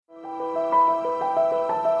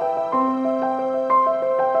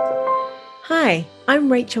Hi, I'm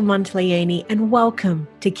Rachel Monteleone and welcome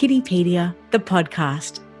to Kittypedia, the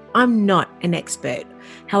podcast. I'm not an expert.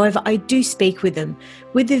 However, I do speak with them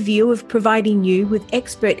with the view of providing you with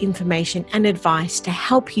expert information and advice to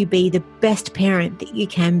help you be the best parent that you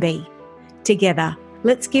can be. Together,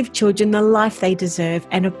 let's give children the life they deserve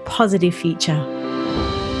and a positive future.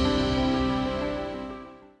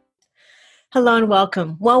 Hello and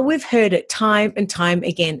welcome. Well, we've heard it time and time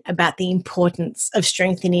again about the importance of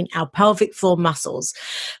strengthening our pelvic floor muscles,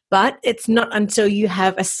 but it's not until you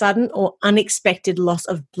have a sudden or unexpected loss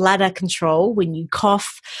of bladder control when you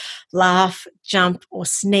cough, laugh, jump, or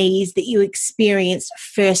sneeze that you experience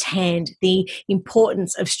firsthand the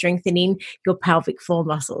importance of strengthening your pelvic floor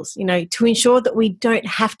muscles, to ensure that we don't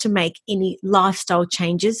have to make any lifestyle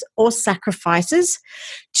changes or sacrifices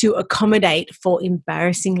to accommodate for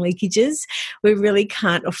embarrassing leakages. We really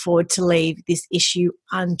can't afford to leave this issue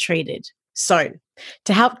untreated. So,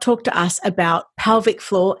 to help talk to us about pelvic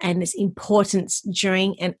floor and its importance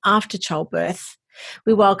during and after childbirth,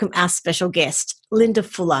 we welcome our special guest, Linda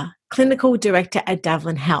Fuller, Clinical Director at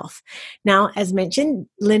Davlin Health. Now, as mentioned,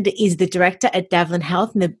 Linda is the Director at Davlin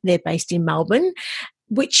Health, and they're based in Melbourne,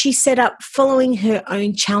 which she set up following her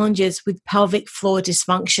own challenges with pelvic floor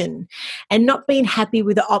dysfunction and not being happy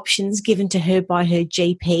with the options given to her by her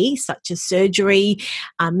GP, such as surgery,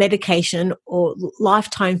 medication, or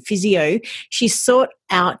lifetime physio. She sought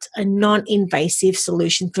out a non-invasive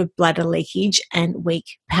solution for bladder leakage and weak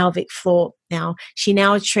pelvic floor. She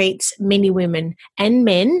now treats many women and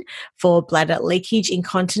men for bladder leakage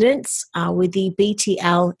incontinence with the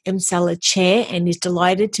BTL Emsella chair, and is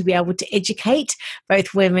delighted to be able to educate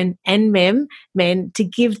both women and men to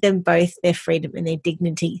give them both their freedom and their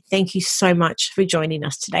dignity. Thank you so much for joining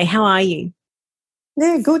us today. How are you?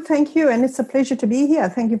 Yeah, good. Thank you. And it's a pleasure to be here.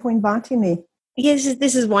 Thank you for inviting me. Yes,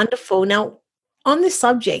 this is wonderful. Now, on this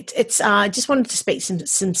subject, it's just wanted to speak some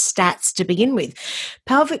stats to begin with.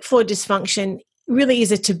 Pelvic floor dysfunction really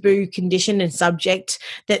is a taboo condition and subject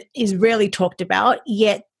that is rarely talked about,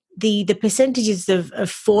 yet the percentages of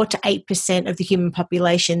 4 to 8% of the human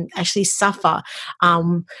population actually suffer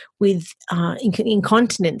with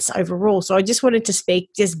incontinence overall. So I just wanted to speak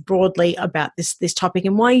just broadly about this topic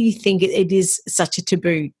and why you think it is such a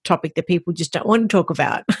taboo topic that people just don't want to talk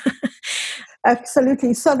about.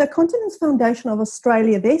 Absolutely. So the Continence Foundation of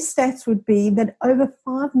Australia, their stats would be that over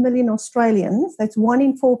 5 million Australians, that's 1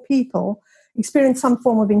 in 4 people, experience some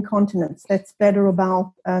form of incontinence. That's bladder or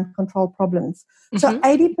bowel control problems. So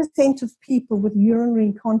 80% of people with urinary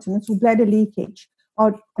incontinence or bladder leakage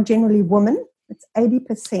are generally women. It's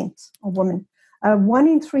 80% of women. 1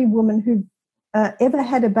 in 3 women who ever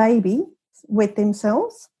had a baby wet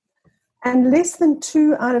themselves. And less than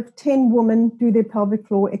 2 out of 10 women do their pelvic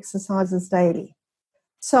floor exercises daily.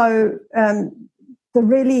 So the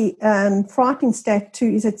really frightening stat too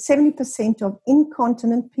is that 70% of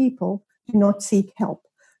incontinent people do not seek help.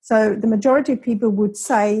 So the majority of people would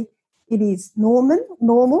say it is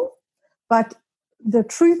normal, but the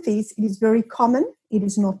truth is it is very common. It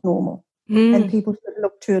is not normal. And people should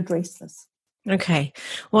look to address this. Okay.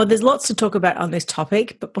 Well, there's lots to talk about on this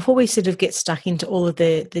topic, but before we sort of get stuck into all of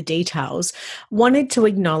the details, wanted to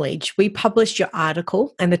acknowledge we published your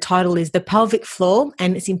article, and the title is The Pelvic Floor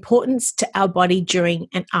and Its Importance to Our Body During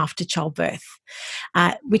and After Childbirth,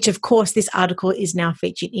 which of course this article is now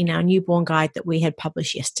featured in our newborn guide that we had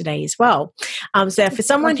published yesterday as well. So for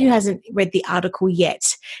someone who hasn't read the article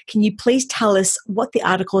yet, can you please tell us what the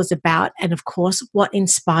article is about and of course what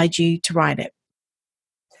inspired you to write it?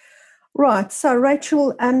 Right. So,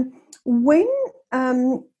 Rachel, when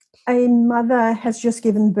a mother has just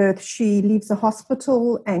given birth, she leaves the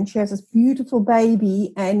hospital and she has this beautiful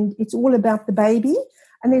baby, and it's all about the baby.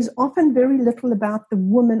 And there's often very little about the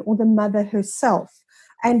woman or the mother herself.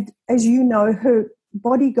 And as you know, her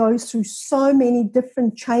body goes through so many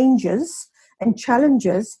different changes and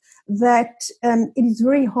challenges that it is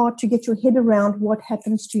very hard to get your head around what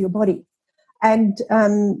happens to your body. And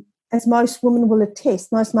as most women will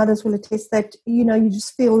attest, most mothers will attest that, you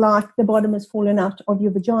just feel like the bottom has fallen out of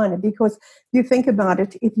your vagina, because you think about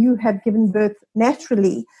it, if you have given birth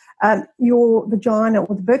naturally, your vagina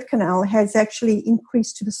or the birth canal has actually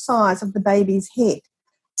increased to the size of the baby's head,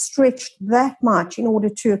 stretched that much in order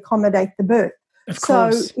to accommodate the birth. Of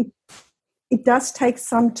course. So it does take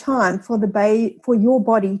some time for for your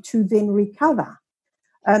body to then recover.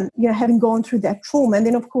 Having gone through that trauma. And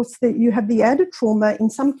then, of course, you have the added trauma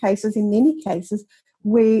in many cases,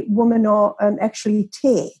 where women are actually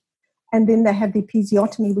tear. And then they have the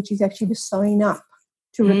episiotomy, which is actually the sewing up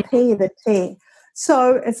to repair the tear.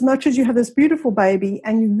 So as much as you have this beautiful baby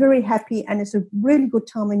and you're very happy and it's a really good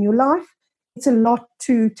time in your life, it's a lot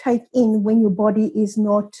to take in when your body is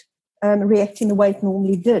not reacting the way it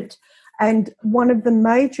normally did. And one of the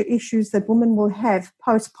major issues that women will have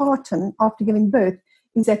postpartum after giving birth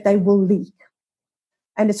is that they will leak.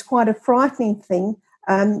 And it's quite a frightening thing.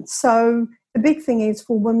 So the big thing is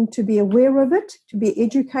for women to be aware of it, to be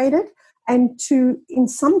educated, and to, in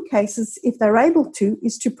some cases, if they're able to,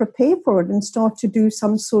 is to prepare for it and start to do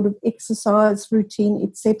some sort of exercise routine,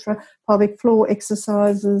 etc., pelvic floor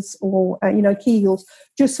exercises or, Kegels,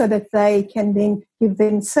 just so that they can then give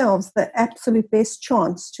themselves the absolute best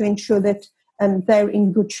chance to ensure that they're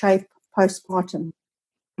in good shape postpartum.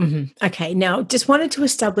 Mm-hmm. Okay, now just wanted to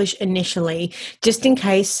establish initially, just in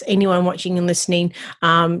case anyone watching and listening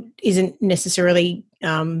isn't necessarily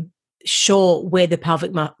sure where the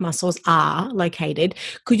pelvic muscles are located,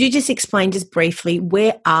 could you just explain just briefly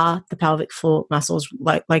where are the pelvic floor muscles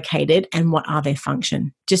located and what are their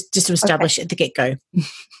function? Just to establish at the get-go.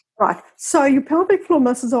 Right. So your pelvic floor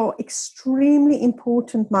muscles are extremely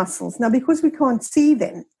important muscles. Now, because we can't see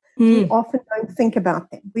them, we often don't think about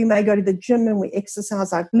them. We may go to the gym and we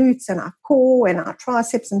exercise our glutes and our core and our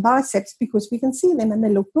triceps and biceps because we can see them and they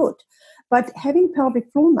look good. But having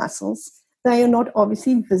pelvic floor muscles, they are not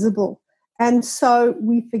obviously visible. And so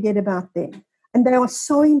we forget about them. And they are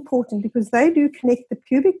so important because they do connect the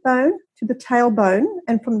pubic bone to the tailbone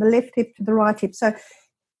and from the left hip to the right hip. So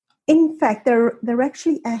in fact, they're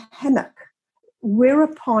actually a hammock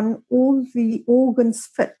whereupon all the organs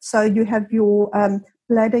fit. So you have your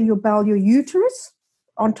bladder, your bowel, your uterus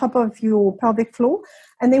on top of your pelvic floor.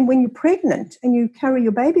 And then when you're pregnant and you carry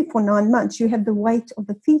your baby for 9 months, you have the weight of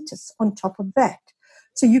the fetus on top of that.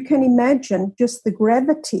 So you can imagine just the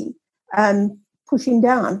gravity pushing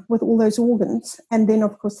down with all those organs. And then,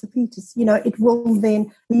 of course, the fetus, it will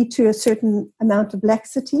then lead to a certain amount of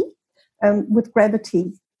laxity with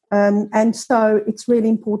gravity. And so it's really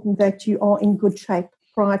important that you are in good shape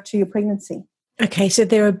prior to your pregnancy. Okay, so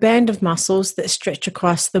there are a band of muscles that stretch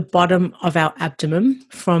across the bottom of our abdomen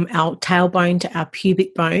from our tailbone to our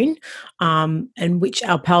pubic bone, and which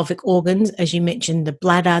our pelvic organs, as you mentioned, the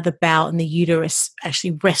bladder, the bowel, and the uterus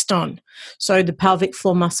actually rest on. So the pelvic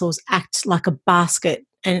floor muscles act like a basket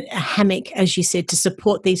and a hammock, as you said, to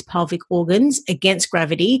support these pelvic organs against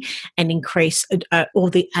gravity and increase all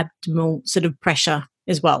the abdominal sort of pressure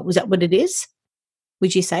as well. Was that what it is,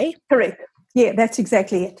 would you say? Correct. Yeah, that's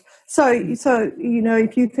exactly it. So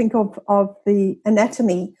if you think of the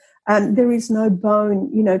anatomy, there is no bone,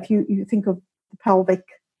 if you think of the pelvic,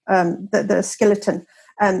 the skeleton.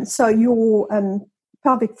 So your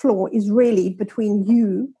pelvic floor is really between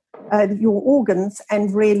you, your organs,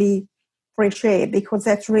 and really fresh air, because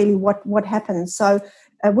that's really what happens. So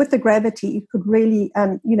with the gravity, it could really,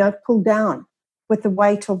 pull down with the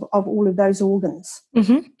weight of all of those organs.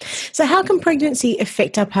 Mm-hmm. So how can pregnancy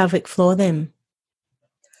affect our pelvic floor then?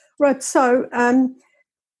 Right. So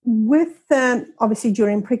with obviously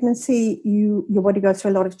during pregnancy, your body goes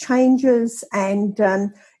through a lot of changes, and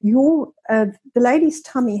the lady's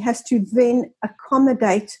tummy has to then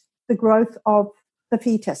accommodate the growth of the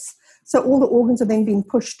fetus. So all the organs are then being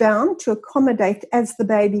pushed down to accommodate as the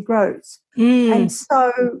baby grows. And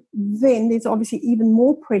so then there's obviously even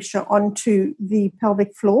more pressure onto the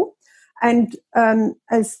pelvic floor. And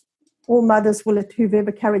as all mothers who've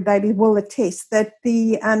ever carried babies will attest that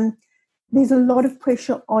there's a lot of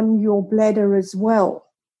pressure on your bladder as well.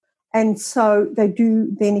 And so they do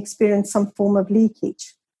then experience some form of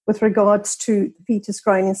leakage with regards to the fetus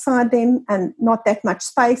growing inside them and not that much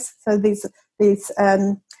space. So there's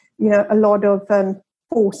a lot of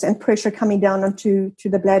force and pressure coming down onto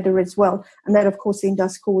the bladder as well. And that, of course, then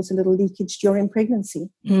does cause a little leakage during pregnancy.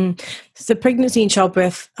 So pregnancy and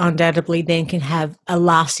childbirth undoubtedly then can have a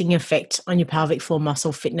lasting effect on your pelvic floor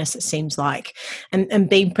muscle fitness, it seems like. And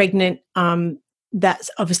being pregnant, that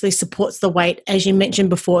obviously supports the weight, as you mentioned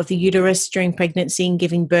before, of the uterus during pregnancy and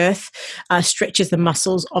giving birth, stretches the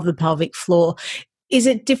muscles of the pelvic floor. Is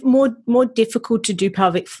it more difficult to do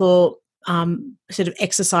pelvic floor sort of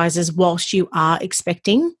exercises whilst you are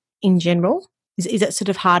expecting in general? Is that sort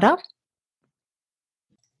of harder?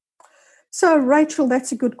 So, Rachel,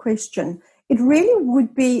 that's a good question. It really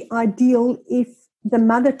would be ideal if the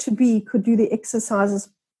mother-to-be could do the exercises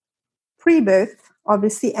pre-birth,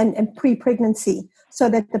 obviously, and pre-pregnancy, so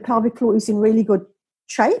that the pelvic floor is in really good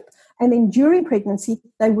shape. And then during pregnancy,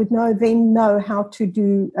 they would know how to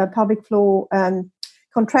do pelvic floor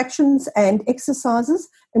contractions and exercises,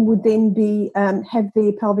 and would then have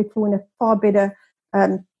their pelvic floor in a far better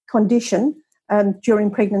condition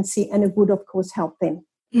during pregnancy, and it would, of course, help them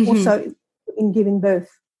also in giving birth.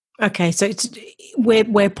 Okay, so it's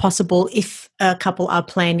where possible, if a couple are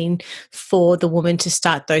planning for the woman to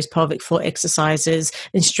start those pelvic floor exercises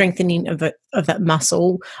and strengthening of that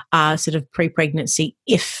muscle, sort of pre-pregnancy,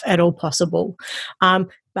 if at all possible.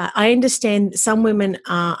 But I understand some women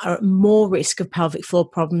are at more risk of pelvic floor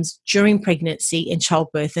problems during pregnancy and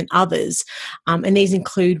childbirth than others. And these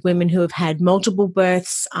include women who have had multiple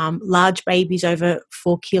births, large babies over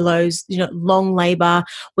 4 kilos, long labour,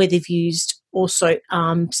 where they've used also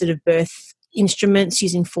sort of birth instruments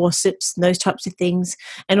using forceps and those types of things,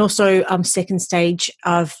 and also second stage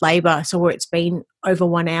of labour, so where it's been over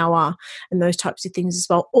 1 hour and those types of things as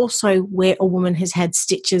well. Also where a woman has had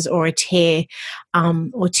stitches or a tear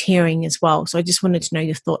or tearing as well. So I just wanted to know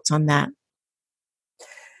your thoughts on that.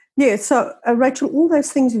 Yeah, so Rachel, all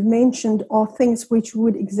those things you've mentioned are things which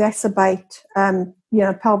would exacerbate,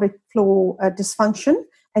 pelvic floor dysfunction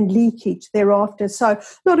and leakage thereafter. So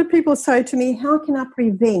a lot of people say to me, how can I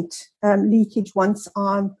prevent leakage once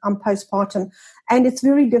I'm postpartum? And it's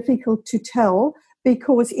very difficult to tell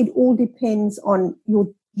because it all depends on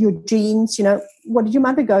your genes. What did your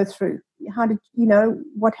mother go through? How did,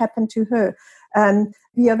 what happened to her?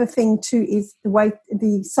 The other thing too is the weight,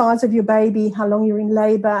 the size of your baby, how long you're in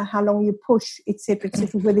labour, how long you push, etc.,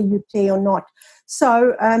 whether you tear or not.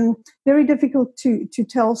 So very difficult to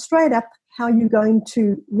tell straight up how you're going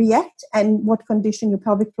to react and what condition your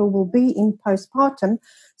pelvic floor will be in postpartum.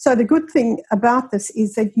 So the good thing about this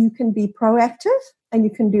is that you can be proactive and you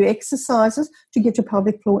can do exercises to get your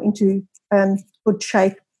pelvic floor into good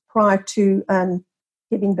shape prior to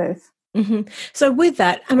giving birth. Mm-hmm. So with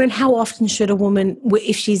that, how often should a woman,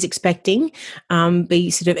 if she's expecting, be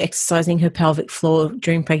sort of exercising her pelvic floor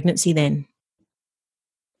during pregnancy then?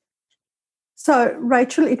 So,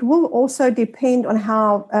 Rachel, it will also depend on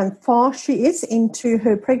how far she is into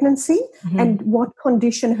her pregnancy and what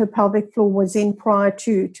condition her pelvic floor was in prior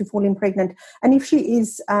to falling pregnant. And if she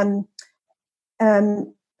is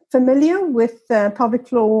familiar with pelvic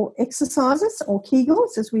floor exercises or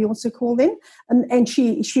Kegels, as we also call them, and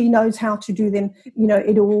she knows how to do them,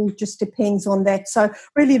 it all just depends on that. So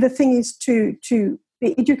really the thing is to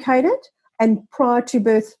be educated, and prior to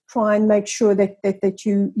birth, try and make sure that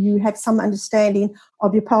you have some understanding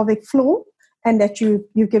of your pelvic floor and that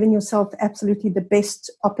you've given yourself absolutely the best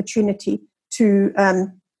opportunity to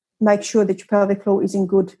make sure that your pelvic floor is in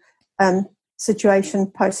good situation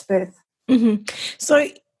post-birth. Mm-hmm. So,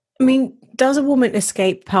 does a woman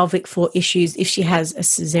escape pelvic floor issues if she has a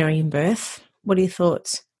cesarean birth? What are your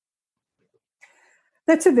thoughts?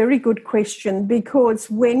 That's a very good question, because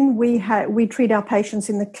when we treat our patients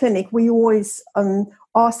in the clinic, we always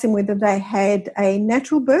ask them whether they had a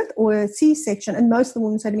natural birth or a C-section. And most of the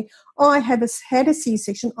women say to me, I have had a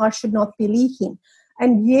C-section, I should not be leaking.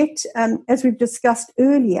 And yet, as we've discussed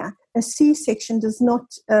earlier, a C-section does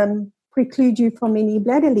not preclude you from any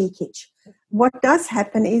bladder leakage. What does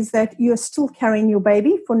happen is that you're still carrying your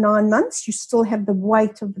baby for 9 months. You still have the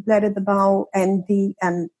weight of the bladder, the bowel, and the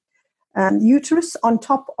uterus on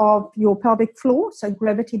top of your pelvic floor, so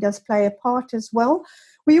gravity does play a part as well.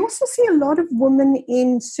 We also see a lot of women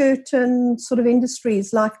in certain sort of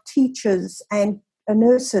industries like teachers and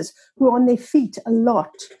nurses who are on their feet a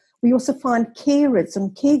lot. We also find carers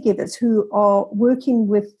and caregivers who are working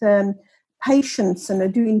with patients and are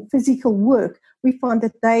doing physical work. We find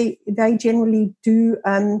that they generally do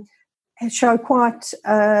show quite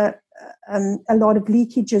a lot of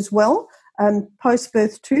leakage as well,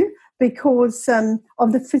 post-birth too, because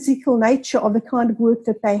of the physical nature of the kind of work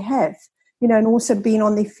that they have, and also being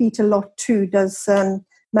on their feet a lot too does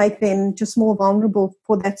make them just more vulnerable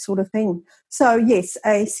for that sort of thing. So yes,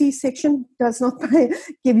 a C-section does not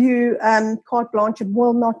give you carte blanche. It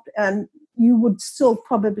will not, you would still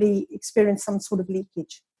probably experience some sort of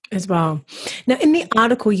leakage. As well. Now, in the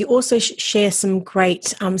article, you also share some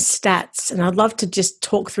great stats, and I'd love to just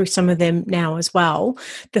talk through some of them now as well.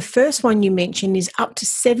 The first one you mentioned is up to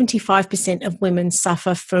 75% of women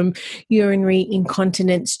suffer from urinary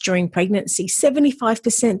incontinence during pregnancy.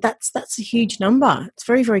 75%, that's a huge number. It's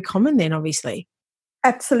very, very common then, obviously.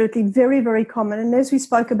 Absolutely, very, very common. And as we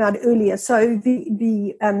spoke about earlier, so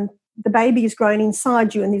the baby is growing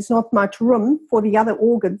inside you and there's not much room for the other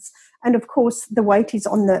organs. And of course, the weight is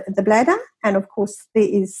on the bladder, and of course, there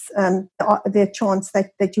is the chance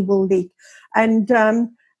that you will leak. And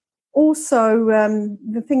also,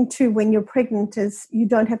 the thing too, when you're pregnant is you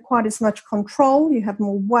don't have quite as much control, you have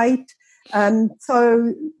more weight.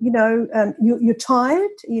 So, you're tired,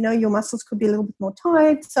 your muscles could be a little bit more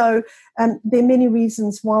tired. So there are many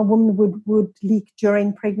reasons why women would leak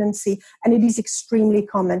during pregnancy, and it is extremely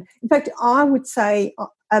common. In fact, I would say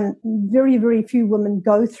very, very few women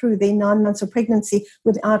go through their 9 months of pregnancy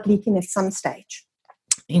without leaking at some stage.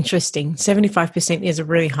 Interesting. 75% is a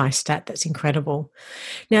really high stat. That's incredible.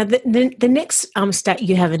 Now, the next stat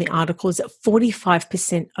you have in the article is that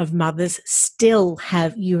 45% of mothers still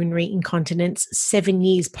have urinary incontinence 7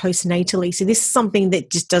 years postnatally. So this is something that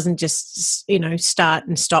just doesn't just, start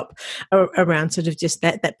and stop around sort of just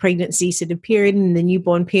that pregnancy sort of period and the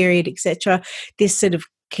newborn period, etc. This sort of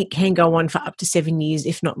can go on for up to 7 years,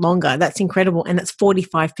 if not longer. That's incredible. And that's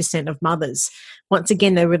 45% of mothers. Once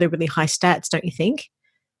again, they're really, really high stats, don't you think?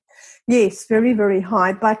 Yes, very, very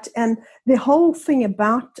high. But the whole thing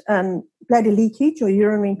about bladder leakage or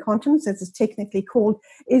urinary incontinence, as it's technically called,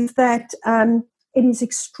 is that it is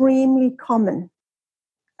extremely common,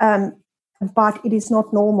 but it is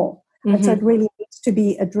not normal. Mm-hmm. And so it really needs to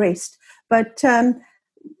be addressed. But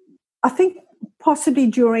I think possibly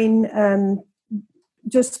during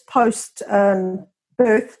just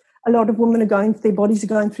post-birth, a lot of women their bodies are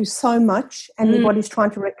going through so much and their body's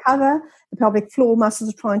trying to recover. The pelvic floor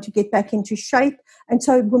muscles are trying to get back into shape. And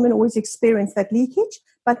so women always experience that leakage.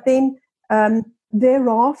 But then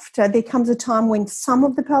thereafter, there comes a time when some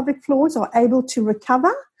of the pelvic floors are able to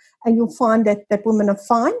recover and you'll find that women are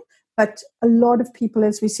fine. But a lot of people,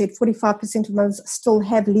 as we said, 45% of those still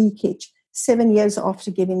have leakage 7 years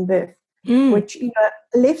after giving birth, which,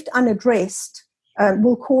 left unaddressed,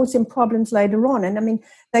 will cause them problems later on. And I mean,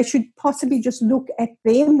 they should possibly just look at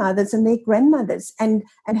their mothers and their grandmothers and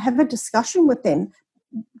have a discussion with them,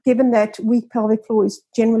 given that weak pelvic floor is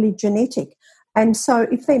generally genetic. And so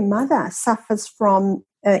if their mother suffers from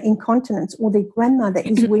incontinence or their grandmother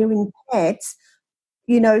is wearing pads,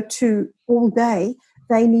 to all day,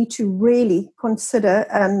 they need to really consider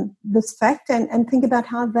this fact and think about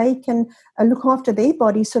how they can look after their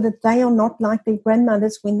body so that they are not like their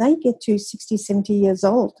grandmothers when they get to 60, 70 years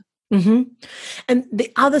old. Mm-hmm. And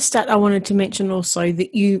the other stat I wanted to mention also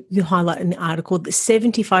that you highlight in the article, that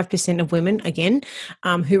 75% of women, again,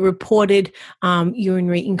 who reported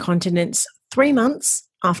urinary incontinence 3 months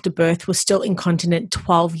after birth were still incontinent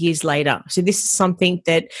 12 years later. So this is something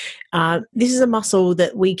that, this is a muscle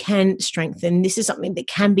that we can strengthen. This is something that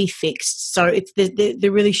can be fixed. So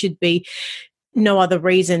there really should be no other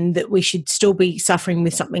reason that we should still be suffering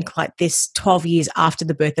with something like this 12 years after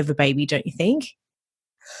the birth of a baby, don't you think?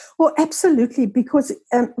 Well, absolutely, because,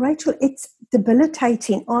 Rachel, it's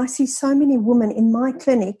debilitating. I see so many women in my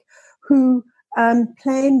clinic who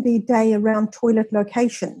plan their day around toilet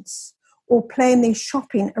locations or plan their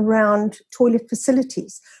shopping around toilet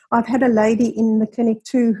facilities. I've had a lady in the clinic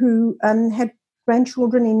too who had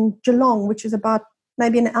grandchildren in Geelong, which is about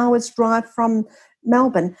maybe an hour's drive from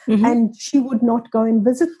Melbourne, and she would not go and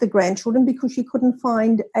visit the grandchildren because she couldn't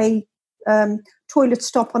find a toilet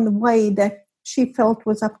stop on the way that she felt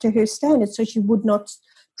was up to her standards. So she would not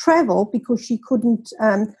travel because she couldn't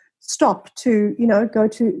stop to, go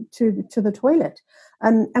to the toilet.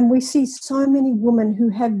 And we see so many women who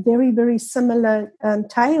have very, very similar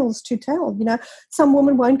tales to tell. Some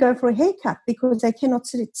women won't go for a haircut because they cannot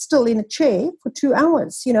sit still in a chair for 2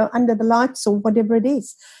 hours, under the lights or whatever it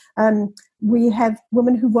is. We have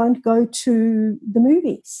women who won't go to the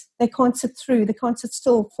movies. They can't sit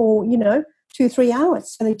still for, 2 or 3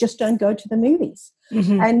 hours. So they just don't go to the movies.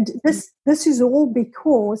 And this is all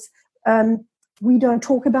because we don't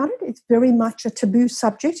talk about it. It's very much a taboo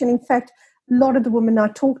subject. And in fact, a lot of the women I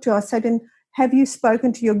talk to, I said, and have you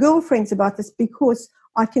spoken to your girlfriends about this? Because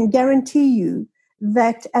I can guarantee you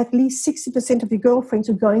that at least 60% of your girlfriends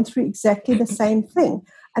are going through exactly the same thing.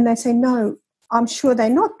 And they say, no, I'm sure they're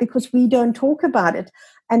not, because we don't talk about it.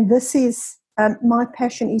 And this is my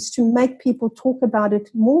passion, is to make people talk about it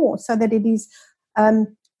more so that it is,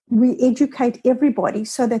 we educate everybody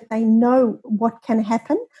so that they know what can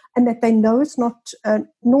happen and that they know it's not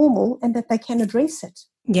normal and that they can address it.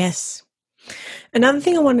 Yes. Another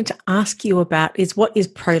thing I wanted to ask you about is, what is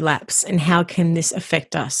prolapse and how can this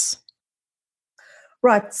affect us?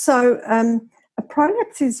 Right. So a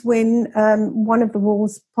prolapse is when one of the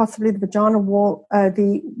walls, possibly the vaginal wall,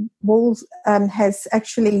 the walls has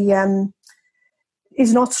actually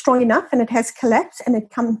is not strong enough and it has collapsed, and it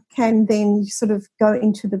can then sort of go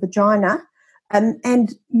into the vagina.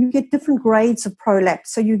 And you get different grades of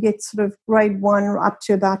prolapse. So you get sort of grade 1 up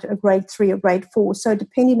to about a grade 3 or grade 4. So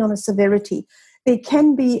depending on the severity, there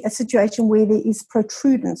can be a situation where there is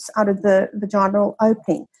protrudence out of the vaginal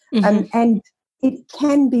opening. And it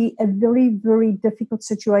can be a very, very difficult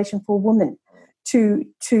situation for women to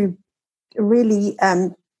really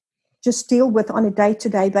just deal with on a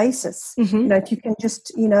day-to-day basis. If you can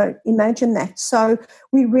just, imagine that. So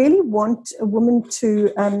we really want a woman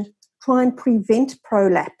to try and prevent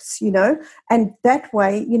prolapse, and that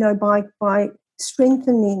way, by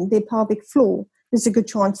strengthening their pelvic floor, there's a good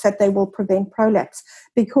chance that they will prevent prolapse,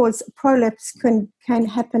 because prolapse can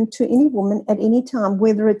happen to any woman at any time,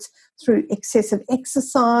 whether it's through excessive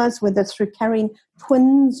exercise, whether it's through carrying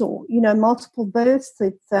twins or, multiple births.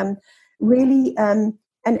 It's really, and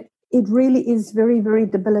it really is very, very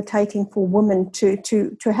debilitating for women to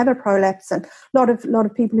have a prolapse. And a lot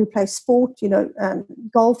of people who play sport,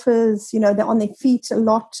 golfers, they're on their feet a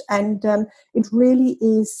lot, and it really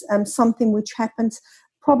is something which happens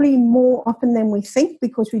probably more often than we think,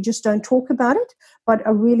 because we just don't talk about it. But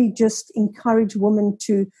I really just encourage women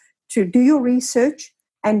to do your research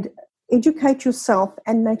and educate yourself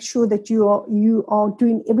and make sure that you are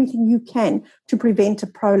doing everything you can to prevent a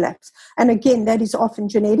prolapse. And again, that is often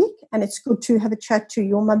genetic, and it's good to have a chat to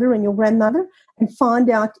your mother and your grandmother and find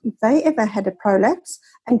out if they ever had a prolapse,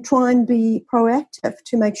 and try and be proactive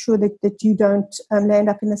to make sure that you don't land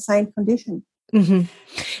up in the same condition. Mm-hmm.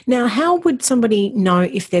 Now, how would somebody know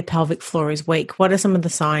if their pelvic floor is weak? What are some of the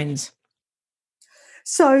signs?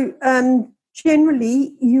 So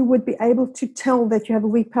generally, you would be able to tell that you have a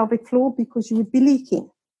weak pelvic floor because you would be leaking.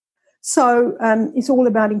 So it's all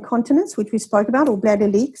about incontinence, which we spoke about, or bladder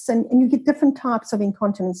leaks, and you get different types of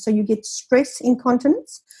incontinence. So you get stress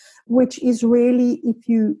incontinence, which is really if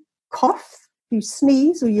you cough, you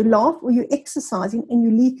sneeze, or you laugh, or you're exercising and you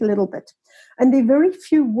leak a little bit. And there are very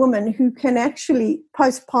few women who can actually,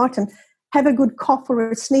 postpartum, have a good cough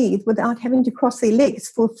or a sneeze without having to cross their legs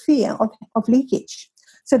for fear of leakage.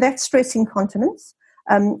 So that's stress incontinence.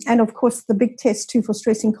 And of course, the big test too for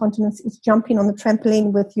stress incontinence is jumping on the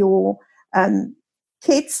trampoline with your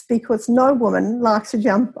kids, because no woman likes to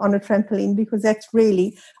jump on a trampoline, because that's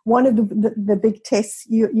really one of the big tests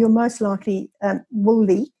you're most likely will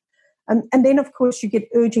leak. And then, of course, you get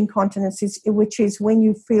urge incontinence, which is when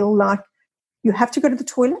you feel like you have to go to the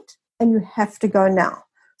toilet and you have to go now.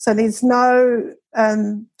 So there's no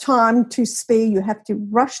time to spare. You have to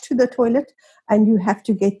rush to the toilet and you have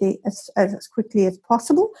to get there as quickly as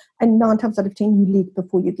possible. And 9 times out of 10, you leak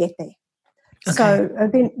before you get there. Okay. So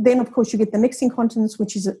then, of course, you get the mixed incontinence,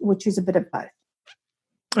 which is a bit of both.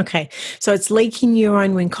 Okay, so it's leaking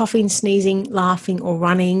urine when coughing, sneezing, laughing or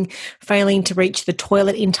running, failing to reach the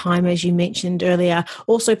toilet in time, as you mentioned earlier,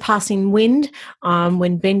 also passing wind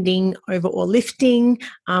when bending over or lifting,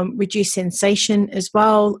 reduced sensation as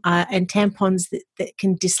well, and tampons that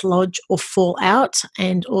can dislodge or fall out,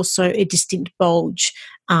 and also a distinct bulge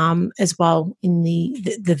as well in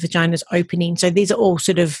the vagina's opening. So these are all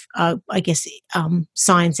sort of,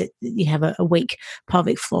 signs that you have a weak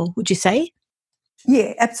pelvic floor, would you say?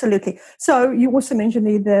 Yeah, absolutely. So you also mentioned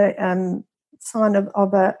the sign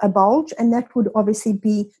of a bulge, and that would obviously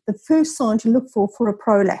be the first sign to look for a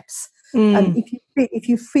prolapse. If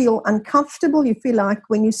you feel uncomfortable, you feel like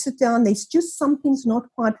when you sit down, there's just something's not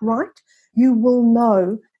quite right, you will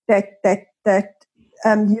know that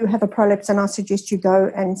you have a prolapse, and I suggest you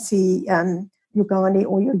go and see your gynae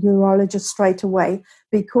or your urologist straight away,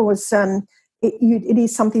 because it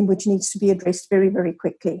is something which needs to be addressed very, very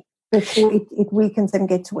quickly before it weakens and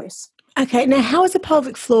gets worse. Okay, now how is the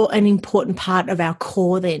pelvic floor an important part of our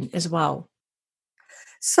core then as well?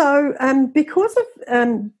 So because of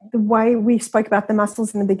the way we spoke about the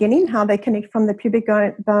muscles in the beginning, how they connect from the pubic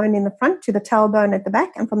bone in the front to the tailbone at the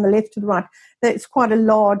back and from the left to the right, that's quite a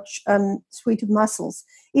large suite of muscles.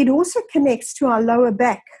 It also connects to our lower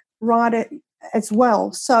back right as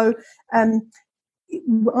well. So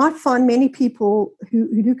I find many people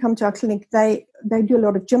who do come to our clinic, they do a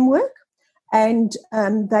lot of gym work, and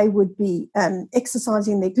they would be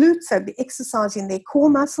exercising their glutes, they'd be exercising their core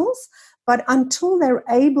muscles, but until they're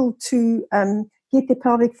able to get their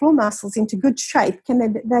pelvic floor muscles into good shape,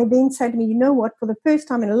 they then say to me, you know what, for the first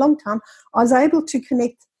time in a long time, I was able to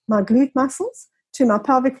connect my glute muscles to my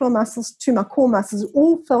pelvic floor muscles to my core muscles. It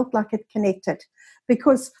all felt like it connected,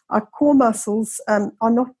 because our core muscles are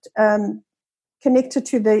not connected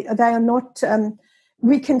to they are not,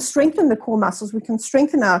 we can strengthen the core muscles, we can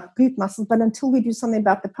strengthen our glute muscles, but until we do something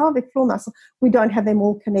about the pelvic floor muscle, we don't have them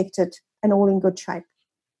all connected and all in good shape.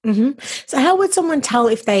 Mm-hmm. So how would someone tell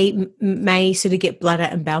if they may sort of get bladder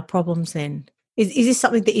and bowel problems then? Is this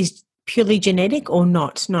something that is purely genetic or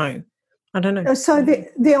not? No, I don't know. So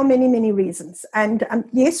there are many, many reasons. And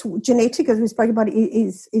yes, genetic, as we spoke about,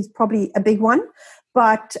 is probably a big one.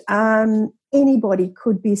 But anybody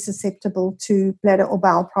could be susceptible to bladder or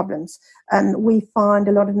bowel problems. We find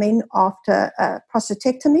a lot of men after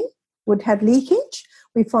prostatectomy would have leakage.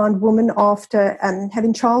 We find women after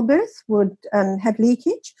having childbirth would have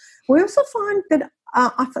leakage. We also find that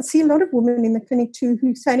I see a lot of women in the clinic too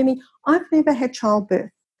who say to me, I've never had childbirth.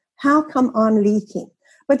 how come I'm leaking?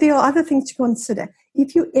 But there are other things to consider.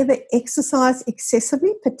 If you ever exercise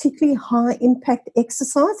excessively, particularly high impact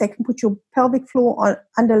exercise, that can put your pelvic floor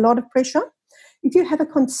under a lot of pressure. If you have a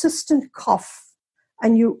consistent cough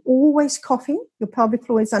and you're always coughing, your pelvic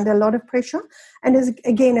floor is under a lot of pressure. And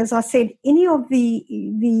as I said, any of the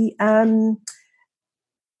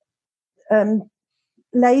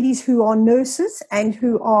ladies who are nurses and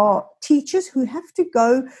who are teachers who have to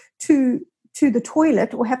go to the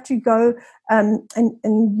toilet or have to go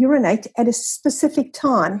and urinate at a specific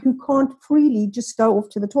time, who can't freely just go off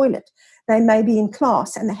to the toilet. They may be in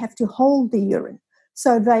class and they have to hold the urine.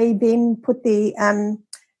 So they then put their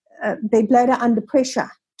bladder under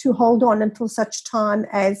pressure to hold on until such time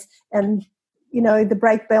as the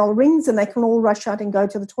break bell rings and they can all rush out and go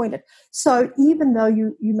to the toilet. So even though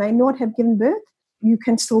you may not have given birth, you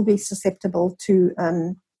can still be susceptible to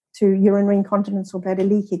urinary incontinence or bladder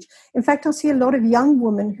leakage. In fact, I see a lot of young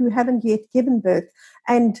women who haven't yet given birth,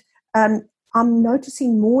 and I'm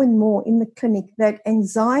noticing more and more in the clinic that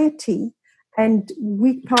anxiety and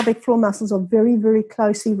weak pelvic floor muscles are very, very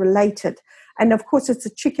closely related. And of course, it's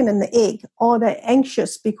a chicken and the egg. Are they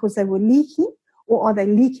anxious because they were leaking, or are they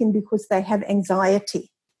leaking because they have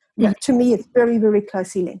anxiety? Mm-hmm. To me, it's very, very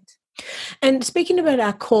closely linked. And speaking about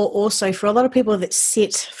our core also, for a lot of people that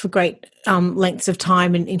sit for great lengths of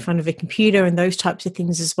time in front of a computer and those types of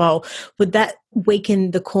things as well, would that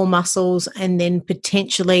weaken the core muscles and then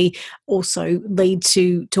potentially also lead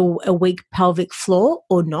to a weak pelvic floor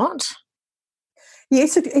or not?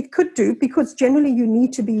 Yes, it could do, because generally you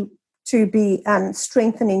need to be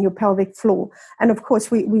strengthening your pelvic floor. And of course,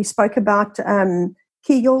 we spoke about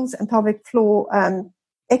Kegels and pelvic floor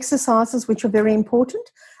exercises, which are very important.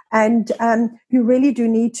 And you really do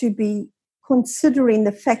need to be considering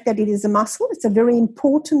the fact that it is a muscle. It's a very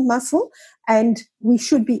important muscle, and we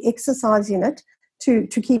should be exercising it to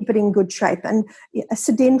keep it in good shape. And a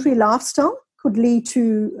sedentary lifestyle could lead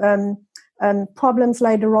to problems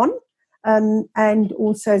later on. And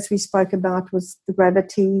also, as we spoke about, was the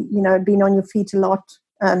gravity, being on your feet a lot,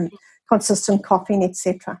 consistent coughing,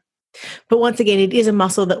 etc. But once again, it is a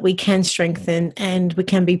muscle that we can strengthen, and we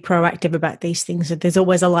can be proactive about these things. So there's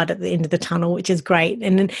always a light at the end of the tunnel, which is great.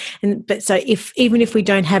 But so even if we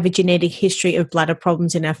don't have a genetic history of bladder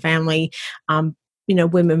problems in our family,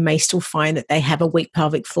 women may still find that they have a weak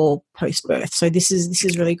pelvic floor post-birth. So this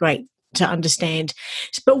is really great to understand.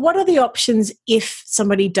 But what are the options if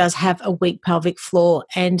somebody does have a weak pelvic floor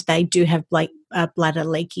and they do have bladder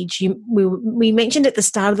leakage? We mentioned at the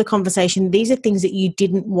start of the conversation, these are things that you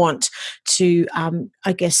didn't want to,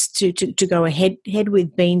 to go ahead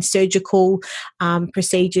with, being surgical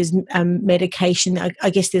procedures, medication. I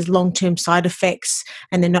guess there's long-term side effects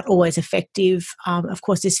and they're not always effective. Of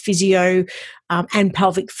course, there's physio and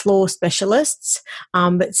pelvic floor specialists.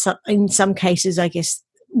 But in some cases, I guess,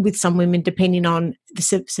 with some women, depending on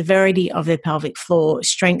the severity of their pelvic floor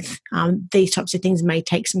strength, these types of things may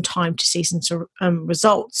take some time to see some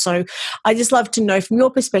results. So I just love to know from your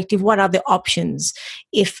perspective, what are the options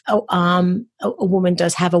if a woman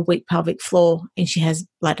does have a weak pelvic floor and she has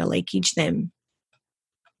bladder leakage then?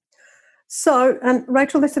 So,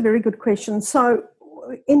 Rachel, that's a very good question. So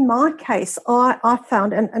in my case, I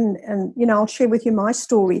found, and I'll share with you my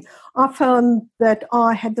story. I found that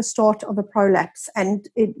I had the start of a prolapse, and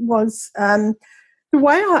it was the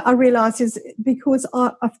way I realized is because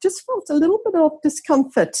I've just felt a little bit of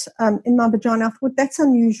discomfort in my vagina. I thought that's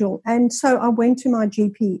unusual, and so I went to my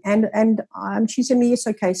GP, and she said to me, "Yes,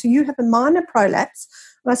 okay, so you have a minor prolapse."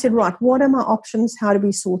 And I said, "Right, what are my options? How do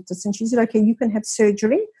we sort this?" And she said, "Okay, you can have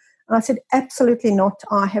surgery." And I said, absolutely not.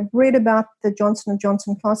 I have read about the Johnson &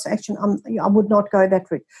 Johnson class action. I would not go that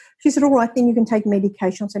route. She said, all right, then you can take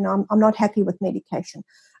medication. I said, no, I'm not happy with medication.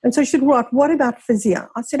 And so she said, right, what about physio?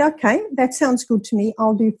 I said, okay, that sounds good to me.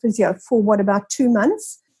 I'll do physio for about 2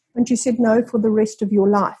 months. And she said, no, for the rest of your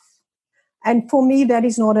life. And for me, that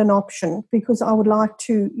is not an option, because I would like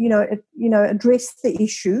to, address the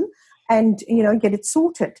issue and, get it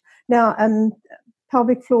sorted. Now,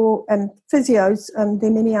 pelvic floor physios, there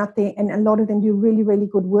are many out there, and a lot of them do really, really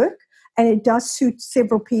good work. And it does suit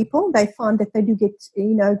several people. They find that they do get,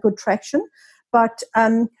 good traction. But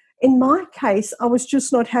in my case, I was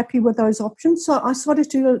just not happy with those options. So I started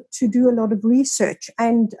to do a lot of research,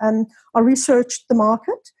 and I researched the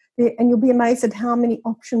market. And you'll be amazed at how many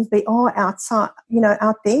options there are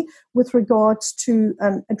out there with regards to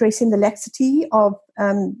addressing the laxity of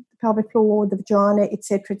pelvic floor, the vagina,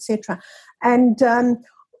 etc., etc. And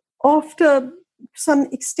after some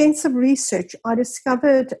extensive research, I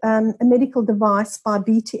discovered a medical device by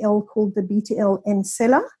BTL called the BTL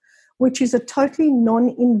Encella, which is a totally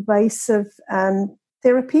non-invasive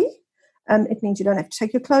therapy. It means you don't have to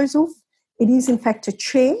take your clothes off. It is, in fact, a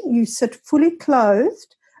chair. You sit fully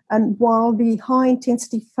clothed while the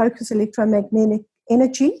high-intensity focused electromagnetic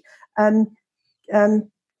energy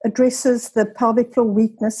addresses the pelvic floor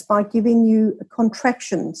weakness by giving you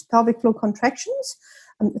contractions, pelvic floor contractions.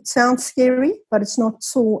 It sounds scary, but it's not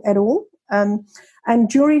sore at all. And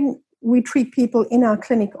we treat people in our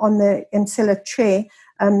clinic on the Ancella chair,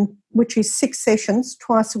 which is 6 sessions,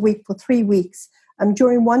 twice a week for 3 weeks.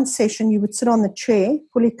 During one session, you would sit on the chair,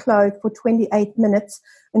 fully clothed, for 28 minutes.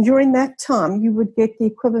 And during that time, you would get the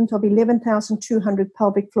equivalent of 11,200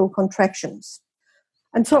 pelvic floor contractions.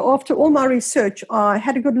 And so after all my research, I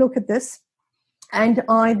had a good look at this. And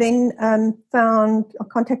I then I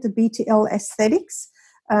contacted BTL Aesthetics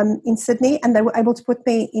in Sydney, and they were able to put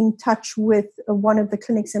me in touch with one of the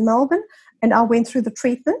clinics in Melbourne. And I went through the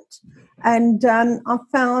treatment. And I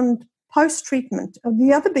found post-treatment,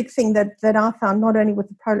 the other big thing that I found, not only with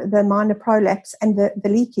the minor prolapse and the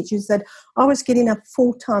leakage, is that I was getting up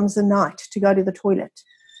 4 times a night to go to the toilet,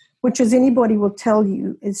 which, as anybody will tell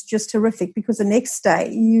you, is just horrific, because the next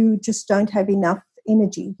day you just don't have enough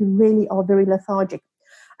energy. You really are very lethargic.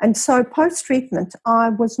 And so post-treatment, I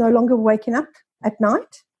was no longer waking up at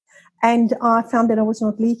night, and I found that I was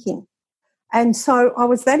not leaking. And so I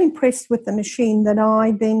was that impressed with the machine that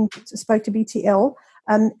I then spoke to BTL,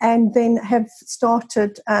 and then have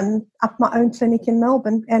started up my own clinic in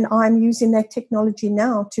Melbourne, and I'm using that technology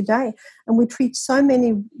now today. And we treat so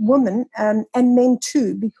many women and men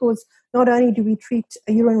too, because not only do we treat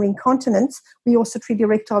urinary incontinence, we also treat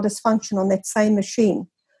erectile dysfunction on that same machine.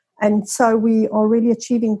 And so we are really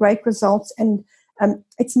achieving great results. And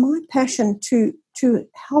it's my passion to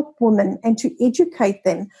help women and to educate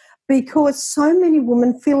them, because so many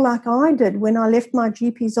women feel like I did when I left my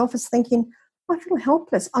GP's office, thinking, I feel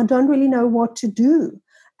helpless. I don't really know what to do.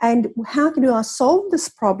 And how do I solve this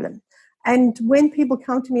problem? And when people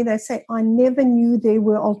come to me, they say, I never knew there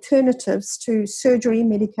were alternatives to surgery,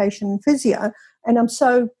 medication, and physio. And I'm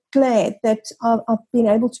so glad that I've been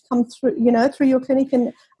able to come through, through your clinic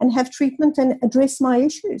and have treatment and address my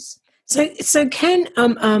issues. So can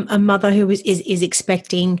a mother who is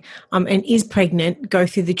expecting and is pregnant go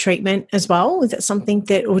through the treatment as well? Is that something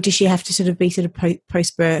that, or does she have to be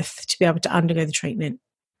post-birth to be able to undergo the treatment?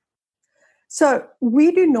 So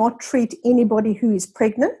we do not treat anybody who is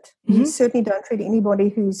pregnant. Mm-hmm. We certainly don't treat anybody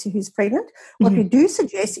who's pregnant. Mm-hmm. What we do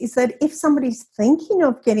suggest is that if somebody's thinking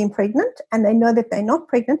of getting pregnant and they know that they're not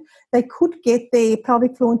pregnant, they could get their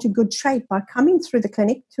pelvic floor into good shape by coming through the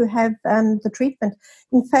clinic to have the treatment.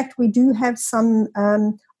 In fact, we do have some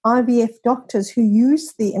IVF doctors who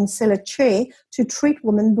use the Ancella chair to treat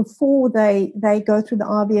women before they go through the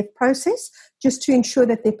IVF process, just to ensure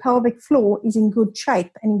that their pelvic floor is in good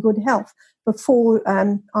shape and in good health before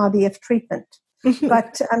IVF treatment. Mm-hmm.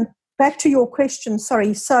 But back to your question,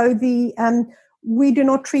 sorry. So we do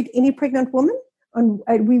not treat any pregnant woman, and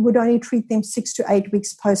we would only treat them 6 to 8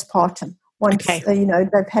 weeks postpartum. Once they've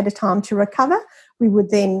had a time to recover, we would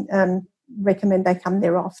then recommend they come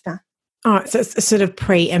thereafter. All right, so it's a sort of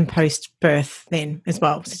pre and post birth then as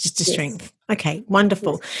well, so just to strengthen. Okay,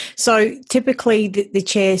 wonderful. Yes. So typically the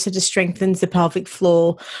chair sort of strengthens the pelvic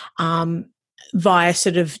floor via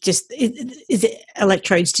sort of just, is it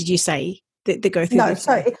electrodes, did you say, that go through? No,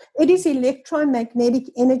 so it is electromagnetic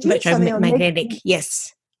energy. Electromagnetic,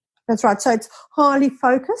 yes. That's right. So it's highly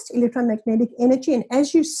focused electromagnetic energy, and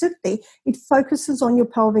as you sit there, it focuses on your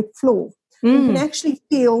pelvic floor. You can actually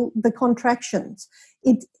feel the contractions.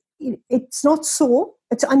 It's not sore.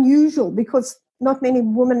 It's unusual because not many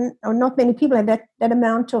women or not many people have that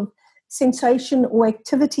amount of sensation or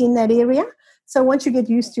activity in that area. So once you get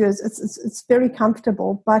used to it, it's very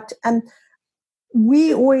comfortable. But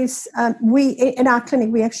we always, in our clinic,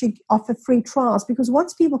 we actually offer free trials, because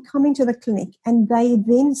once people come into the clinic and they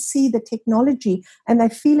then see the technology and they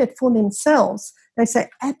feel it for themselves, they say,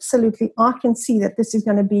 absolutely, I can see that this is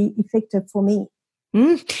going to be effective for me.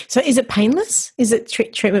 So is it painless? Is it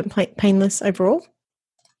treatment painless overall?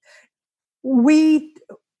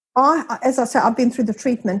 As I say, I've been through the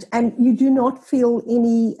treatment, and you do not feel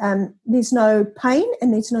any, there's no pain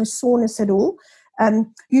and there's no soreness at all.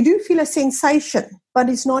 You do feel a sensation, but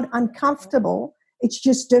it's not uncomfortable. It's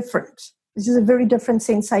just different. This is a very different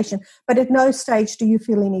sensation. But at no stage do you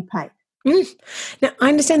feel any pain. Now, I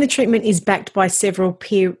understand the treatment is backed by several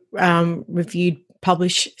peer-reviewed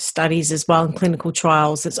published studies as well in clinical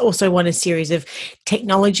trials. It's also won a series of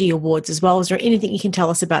technology awards as well. Is there anything you can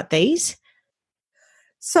tell us about these?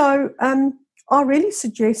 So I really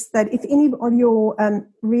suggest that if any of your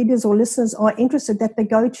readers or listeners are interested, that they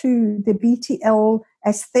go to the BTL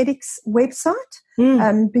aesthetics website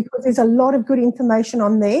because there's a lot of good information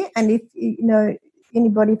on there. And if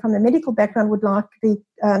anybody from the medical background would like the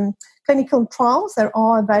clinical trials, that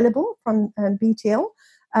are available from BTL.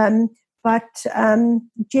 But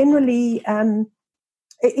generally,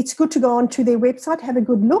 it's good to go onto their website, have a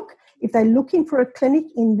good look. If they're looking for a clinic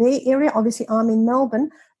in their area, obviously I'm in Melbourne,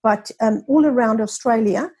 but all around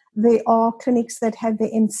Australia, there are clinics that have the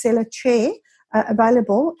Emsella chair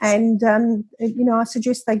available. And, I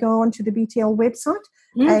suggest they go onto the BTL website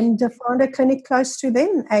and find a clinic close to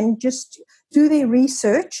them and just do their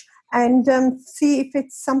research and see if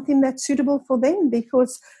it's something that's suitable for them,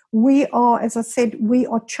 because we are, as I said, we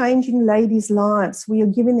are changing ladies' lives. We are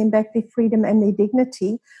giving them back their freedom and their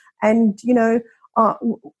dignity. And,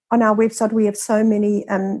 on our website, we have so many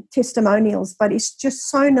testimonials, but it's just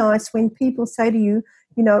so nice when people say to you,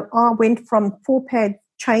 I went from 4 pad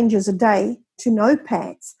changes a day to no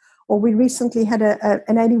pads. Or we recently had an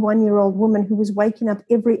 81-year-old woman who was waking up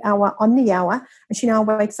every hour on the hour, and she now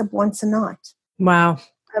wakes up once a night. Wow.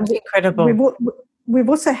 Incredible. We've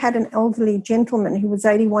also had an elderly gentleman who was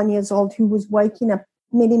 81 years old who was waking up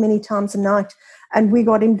many, many times a night, and we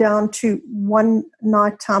got him down to one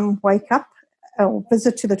nighttime wake up or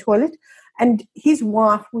visit to the toilet. And his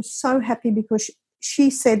wife was so happy because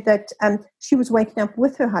she said that she was waking up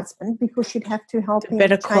with her husband because she'd have to help him.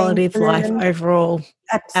 Better quality of life overall.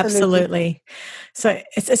 Absolutely. So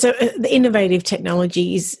the innovative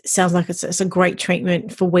technology sounds like it's a great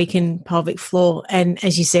treatment for weakened pelvic floor. And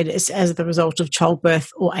as you said, it's as the result of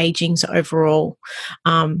childbirth or aging. So overall,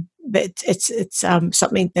 but it's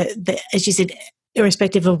something that, as you said,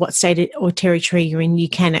 irrespective of what state or territory you're in, you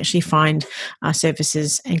can actually find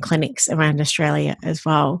services and clinics around Australia as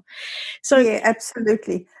well. So yeah,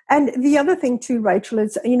 absolutely. And the other thing too, Rachel,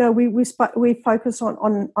 is we focus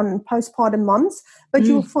on postpartum mums, but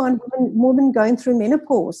you'll find women going through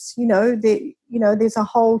menopause. There's a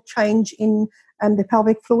whole change in the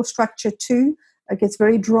pelvic floor structure too. It gets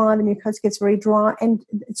very dry. The mucosa gets very dry, and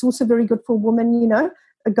it's also very good for women.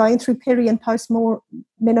 Going through peri and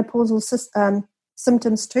postmenopausal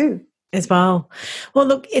symptoms too. As well. Well,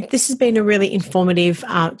 look, this has been a really informative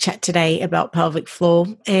chat today about pelvic floor,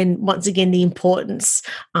 and once again, the importance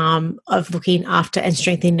of looking after and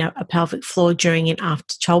strengthening a pelvic floor during and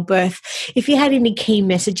after childbirth. If you had any key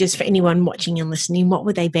messages for anyone watching and listening, what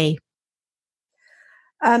would they be?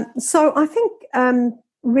 So I think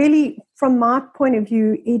really from my point of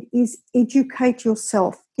view, it is educate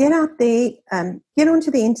yourself. Get out there, get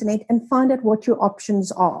onto the internet and find out what your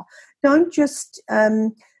options are. Don't just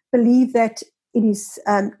believe that it is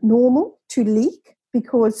normal to leak,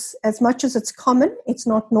 because as much as it's common, it's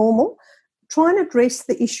not normal. Try and address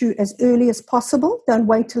the issue as early as possible. Don't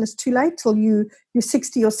wait till it's too late, till you're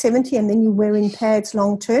 60 or 70 and then you're wearing pads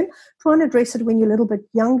long term. Try and address it when you're a little bit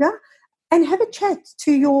younger, and have a chat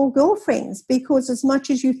to your girlfriends, because as much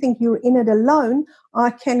as you think you're in it alone, I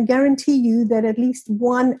can guarantee you that at least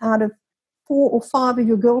 1 out of 4 or 5 of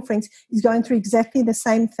your girlfriends is going through exactly the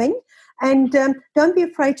same thing. And don't be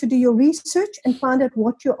afraid to do your research and find out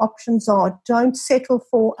what your options are. Don't settle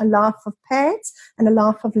for a life of pads and a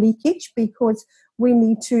life of leakage, because we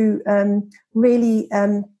need to really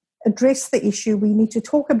address the issue. We need to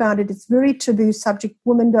talk about it. It's a very taboo subject.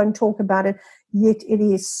 Women don't talk about it, yet it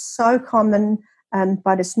is so common,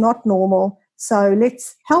 but it's not normal. So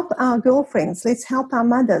let's help our girlfriends. Let's help our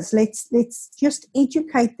mothers. Let's just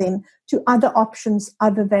educate them to other options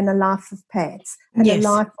other than a life of pads and a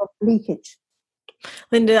life of leakage.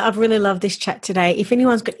 Linda, I've really loved this chat today. If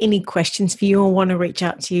anyone's got any questions for you or want to reach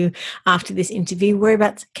out to you after this interview,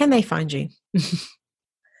 whereabouts can they find you?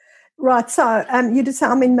 Right, so you just say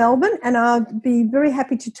I'm in Melbourne, and I'd be very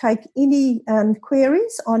happy to take any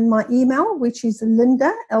queries on my email, which is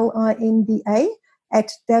Linda, Linda,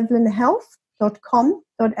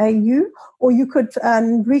 @davlinhealth.com.au, or you could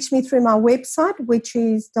reach me through my website, which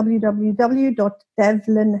is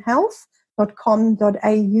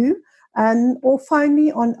www.davlinhealth.com.au, or phone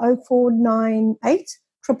me on 0498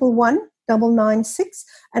 111 996,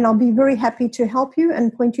 and I'll be very happy to help you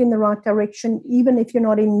and point you in the right direction, even if you're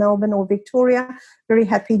not in Melbourne or Victoria. Very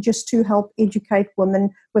happy just to help educate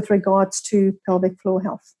women with regards to pelvic floor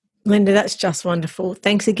health. Linda, that's just wonderful.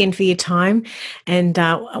 Thanks again for your time, and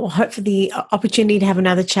I'll hope for the opportunity to have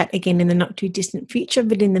another chat again in the not too distant future.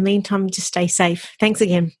 But in the meantime, just stay safe. Thanks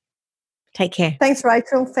again. Take care. Thanks,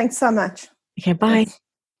 Rachel. Thanks so much. Okay, bye. Thanks.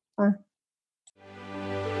 Bye.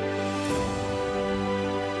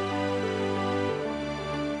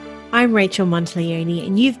 I'm Rachel Montaglione,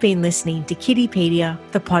 and you've been listening to Kiddipedia,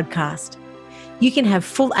 the podcast. You can have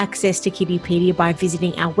full access to Kiddipedia by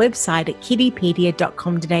visiting our website at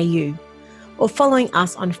kiddipedia.com.au. or following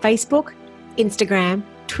us on Facebook, Instagram,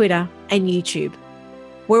 Twitter, and YouTube.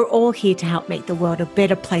 We're all here to help make the world a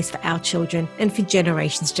better place for our children and for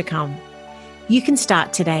generations to come. You can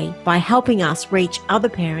start today by helping us reach other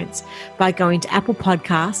parents by going to Apple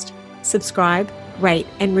Podcast, subscribe, rate,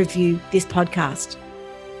 and review this podcast.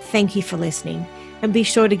 Thank you for listening, and be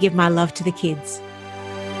sure to give my love to the kids.